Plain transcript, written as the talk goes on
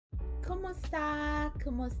Kumusta?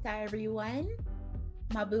 Kumusta everyone?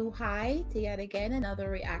 Mabuhay to yet again another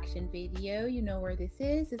reaction video. You know where this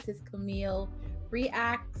is. This is Camille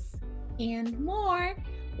Reacts and more.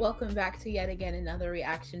 Welcome back to yet again another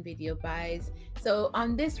reaction video, guys. So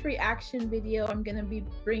on this reaction video, I'm going to be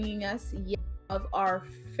bringing us yet of our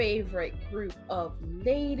favorite group of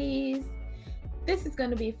ladies. This is going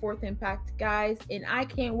to be Fourth Impact, guys, and I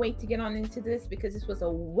can't wait to get on into this because this was a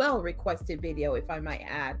well-requested video, if I might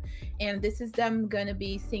add. And this is them going to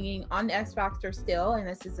be singing on the X Factor still, and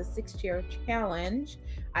this is a 6-chair challenge.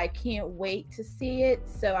 I can't wait to see it,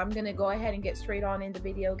 so I'm going to go ahead and get straight on in the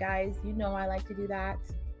video, guys. You know I like to do that.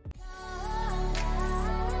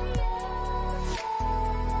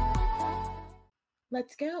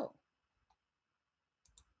 Let's go.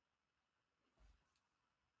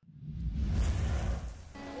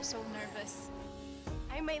 So nervous.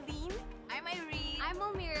 I'm Eileen. I'm Irene. I'm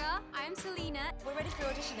Elmira. I'm Selena. We're ready for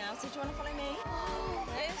audition now, so do you want to follow me?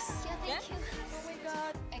 Yes. Yeah, thank you. Oh my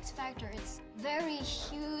god. X Factor, it's very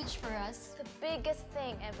huge for us. The biggest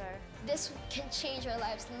thing ever. This can change our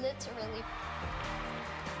lives, literally.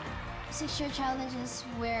 6-chair challenge is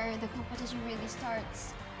where the competition really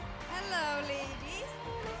starts. Hello, ladies.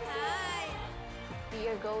 Hi. We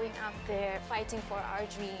are going up there fighting for our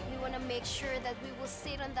dream. We want to make sure that we will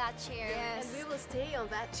sit on that chair. Yes. And we will stay on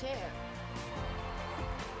that chair.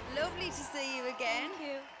 Lovely to see you again. Thank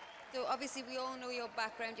you. So obviously we all know your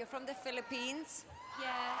background. You're from the Philippines.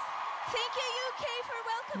 Yes. Thank you, UK, for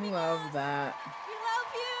welcoming Love us. that. We love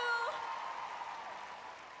you.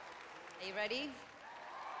 Are you ready?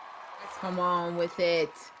 Let's go. Come on with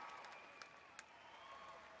it.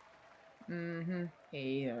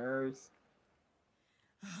 Haters.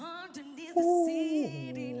 Underneath the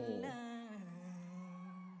city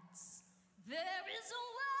lights, there is a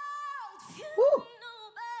world few Woo. know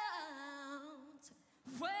about,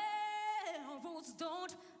 where rules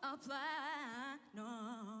don't apply, no.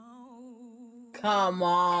 Come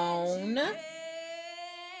on. And you can't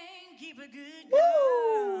keep a good Woo.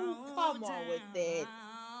 girl Come on with it.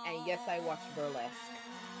 And yes, I watch burlesque.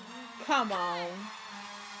 Come on.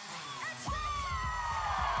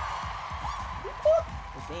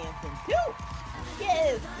 We're dancing too.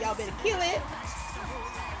 Yes, y'all better kill it.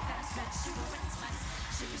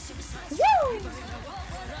 Woo! Yes.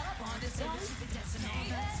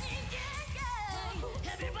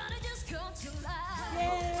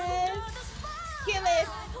 Kill it.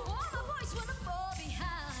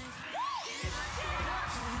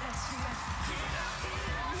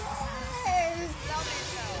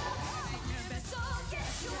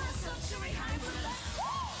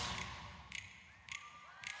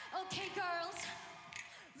 Okay, girls,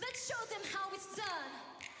 let's show them how it's done.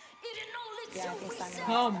 It ain't only till we say,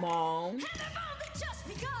 Come on. and they've only just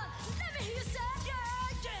begun. Let me hear you say, yeah,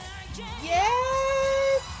 yeah, yeah.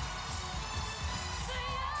 Yes. Say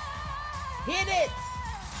yeah. Hit it.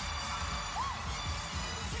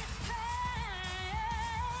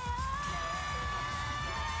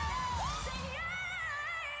 Say yeah.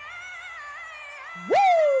 Woo!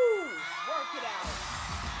 Work it out.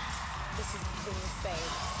 This is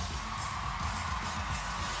insane.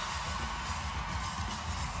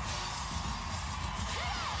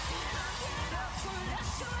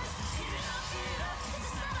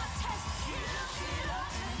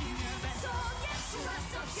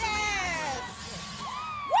 Yes!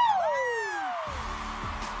 Woo!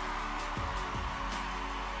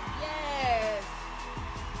 Yes!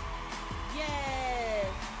 Yes!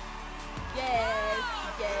 Yes!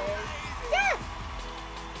 Yes! Yes!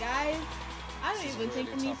 Guys, I don't even think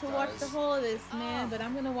I need to watch the whole of this, man, but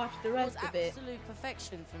I'm gonna watch the It rest was of it. absolute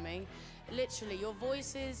perfection for me. Literally, your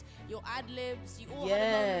voices, your ad-libs, you all had a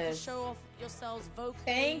moment to Yes. show off yourselves vocally.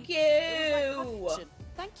 Thank It was like you! perfection.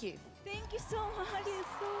 Thank you. Thank you so much.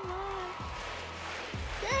 So much.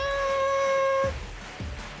 Yes!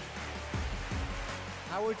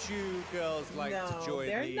 How would you girls like No, to join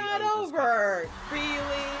they're the not Overs over.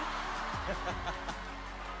 Really?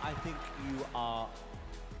 I think you are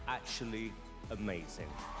actually amazing.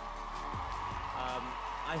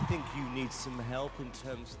 I think you need some help in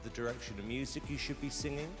terms of the direction of music you should be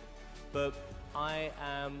singing, but I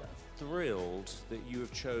am thrilled that you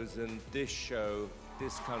have chosen this show,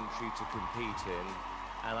 this country to compete in,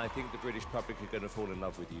 and I think the British public are going to fall in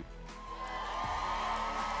love with you.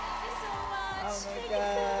 Thank you so much. Oh my Thank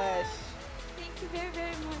gosh. Thank you very,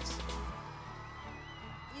 very much.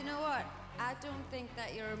 You know what? I don't think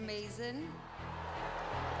that you're amazing.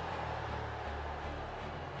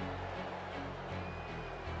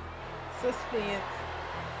 Suspense.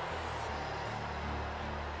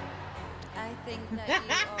 I think that you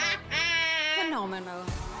are Phenomenal.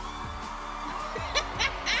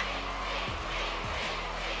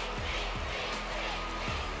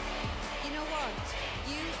 You know what?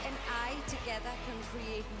 You and I together can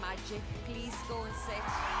create magic. Please go and sit.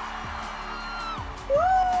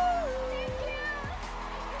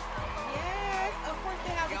 Yes, of course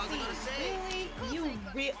they have a seat.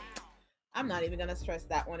 Really? I'm not even gonna stress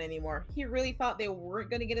that one anymore. He really thought they weren't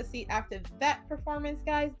gonna get a seat after that performance,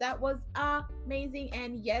 guys. That was amazing.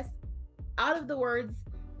 And yes, out of the words,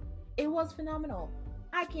 it was phenomenal.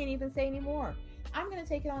 I can't even say anymore. I'm gonna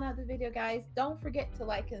take it on out the video, guys. Don't forget to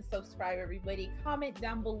like and subscribe, everybody. Comment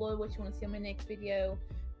down below what you want to see on my next video.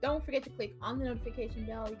 Don't forget to click on the notification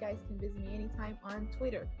bell. You guys can visit me anytime on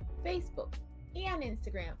Twitter, Facebook, and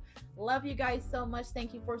Instagram. Love you guys so much.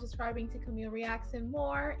 Thank you for subscribing to Camille Reacts and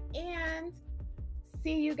More. And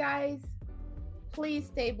see you guys. Please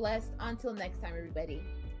stay blessed. Until next time, everybody.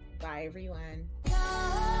 Bye, everyone.